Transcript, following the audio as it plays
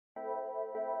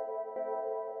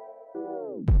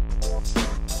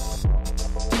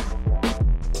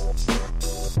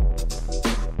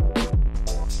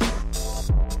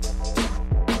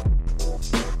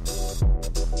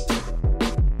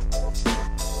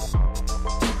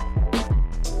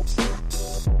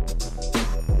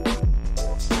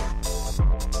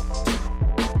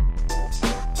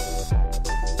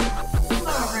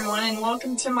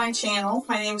to my channel.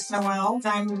 My name is Noelle.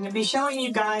 I'm going to be showing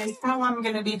you guys how I'm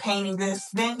going to be painting this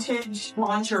vintage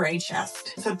lingerie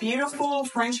chest. It's a beautiful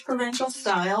French provincial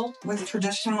style with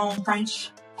traditional French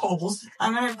holes.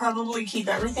 I'm going to probably keep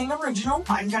everything original.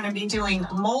 I'm going to be doing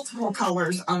multiple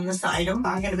colors on this item.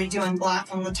 I'm going to be doing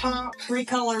black on the top, 3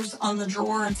 colors on the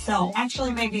drawer itself,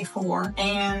 actually maybe 4.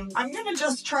 And I'm going to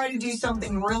just try to do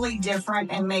something really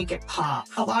different and make it pop.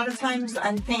 A lot of times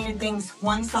I've painted things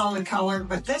one solid color,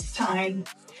 but this time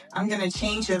I'm going to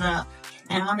change it up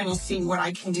and I'm going to see what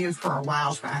I can do for a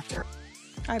wow factor.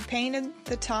 I painted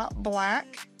the top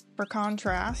black for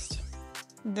contrast.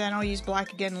 Then I'll use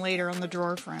black again later on the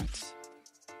drawer fronts.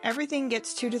 Everything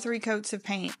gets 2 to 3 coats of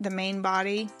paint. The main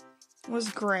body was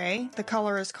gray. The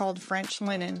color is called French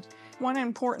linen. One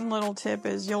important little tip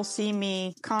is you'll see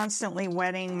me constantly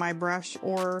wetting my brush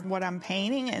or what I'm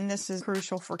painting, and this is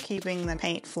crucial for keeping the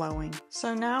paint flowing.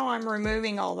 So now I'm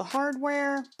removing all the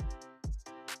hardware,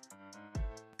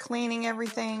 cleaning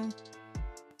everything,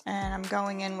 and I'm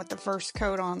going in with the first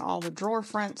coat on all the drawer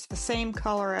fronts, the same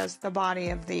color as the body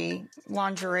of the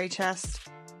lingerie chest.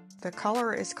 The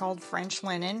color is called French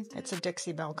linen. It's a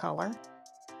Dixie Belle color.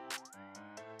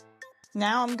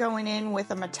 Now I'm going in with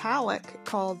a metallic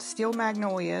called Steel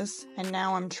Magnolias, and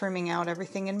now I'm trimming out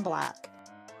everything in black.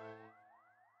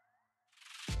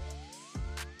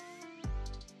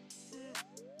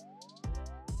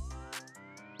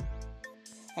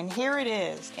 And here it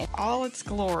is in all its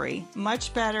glory,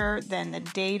 much better than the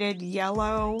dated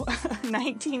yellow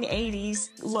 1980s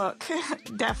look.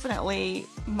 Definitely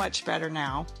much better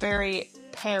now. Very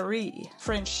Paris,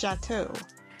 French chateau.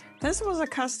 This was a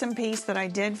custom piece that I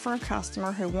did for a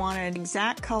customer who wanted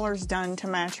exact colors done to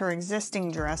match her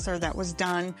existing dresser that was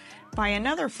done by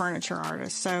another furniture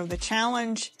artist. So the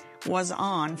challenge was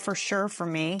on for sure for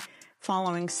me,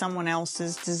 following someone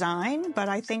else's design, but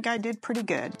I think I did pretty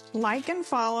good. Like and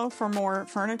follow for more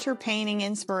furniture painting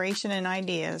inspiration and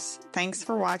ideas. Thanks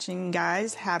for watching,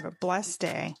 guys. Have a blessed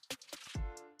day.